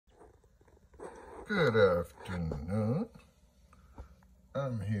Good afternoon.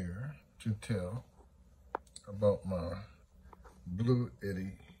 I'm here to tell about my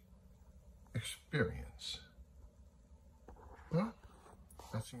Bluetti experience. Well,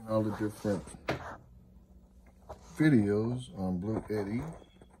 I've seen all the different videos on Bluetti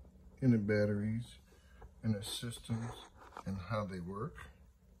and the batteries and the systems and how they work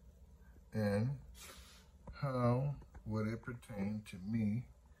and how would it pertain to me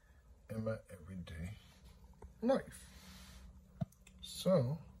in my everyday life.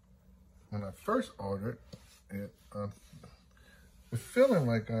 So when I first ordered it, I was feeling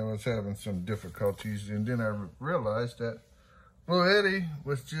like I was having some difficulties, and then I realized that Bluetti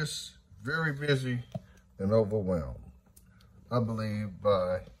was just very busy and overwhelmed, I believe,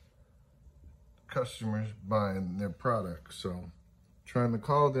 by customers buying their products. So trying to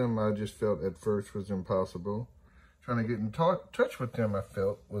call them, I just felt at first was impossible. Trying to get in touch with them, I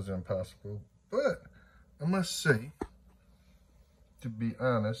felt was impossible. But I must say, to be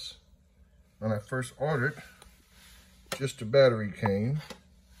honest, when I first ordered, just the battery came.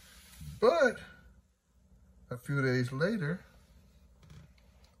 But a few days later,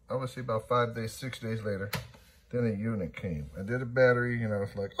 I would say about 5 days, 6 days later, then a unit came. I did a battery and I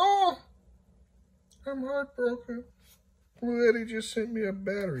was like, oh, I'm heartbroken. Bluetti just sent me a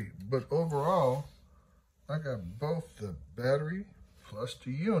battery. But overall, I got both the battery plus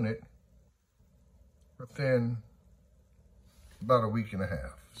the unit within about a week and a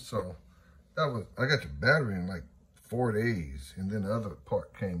half. So I got the battery in like 4 days, and then the other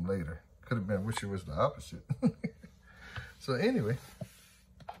part came later. Could have been, wish it was the opposite. So anyway,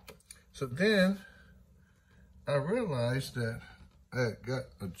 so then I realized that I had got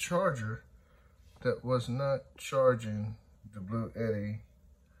a charger that was not charging the Bluetti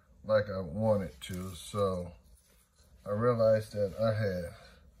like I wanted to. So I realized that I had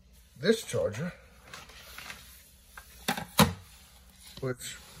this charger,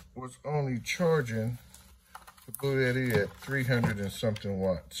 which was only charging the Bluetti at 300 and something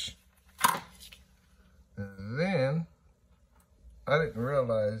watts. And then I didn't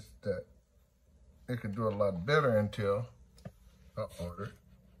realize that it could do a lot better until I ordered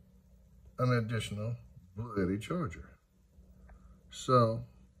an additional Bluetti charger. So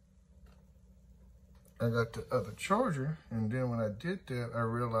I got the other charger, and then when I did that, I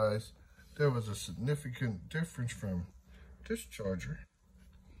realized there was a significant difference from this charger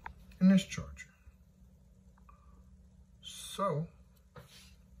and this charger. So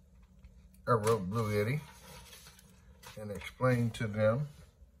I wrote Bluetti and explained to them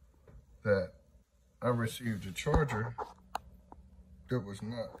that I received a charger that was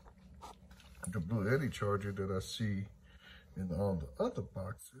not the Bluetti charger that I see in all the other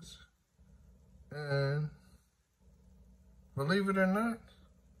boxes. And believe it or not,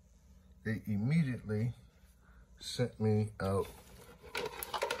 they immediately sent me out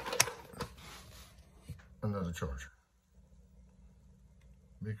another charger.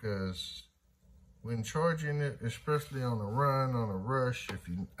 Because when charging it, especially on a run, on a rush, if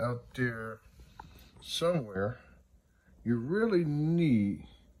you're out there somewhere, you really need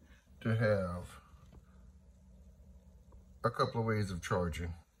to have a couple of ways of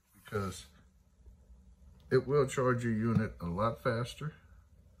charging, because it will charge your unit a lot faster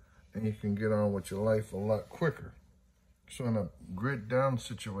and you can get on with your life a lot quicker. So in a grid down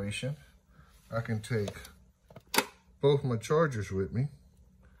situation, I can take both my chargers with me,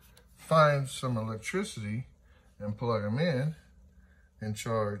 find some electricity and plug them in and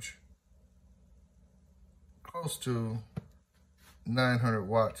charge close to 900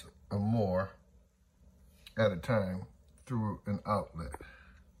 watts or more at a time through an outlet.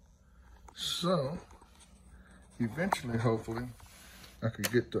 So eventually, hopefully, I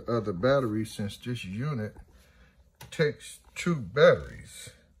could get the other battery, since this unit takes 2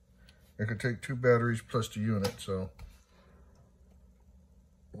 batteries. It could take 2 batteries plus the unit. So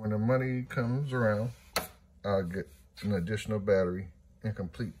when the money comes around, I'll get an additional battery and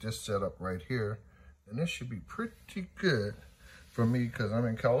complete this setup right here. And this should be pretty good for me, because I'm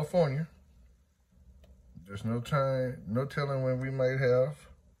in California. There's no telling when we might have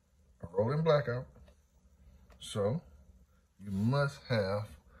a rolling blackout. So you must have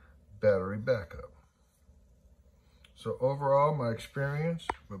battery backup. So overall, my experience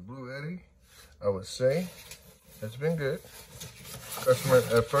with Bluetti, I would say, has been good.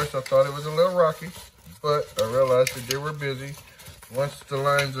 At first, I thought it was a little rocky, but I realized that they were busy. Once the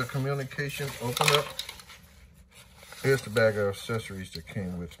lines of communication opened up, here's the bag of accessories that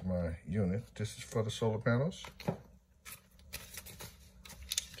came with my unit. This is for the solar panels.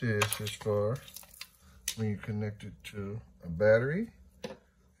 This is for when you connect it to a battery.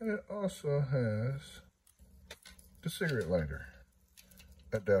 And it also has the cigarette lighter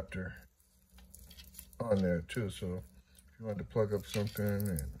adapter on there too. So if you want to plug up something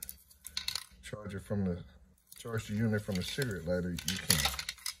and charge the unit from the cigarette lighter, you can.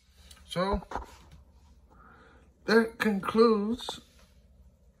 So that concludes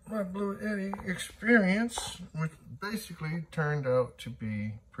my Bluetti experience, which basically turned out to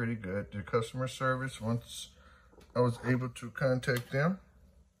be pretty good. The customer service, once I was able to contact them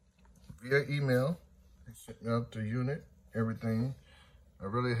via email, they sent me out the unit, everything. I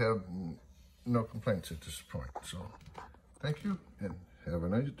really have no complaints at this point. So thank you and have a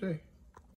nice day.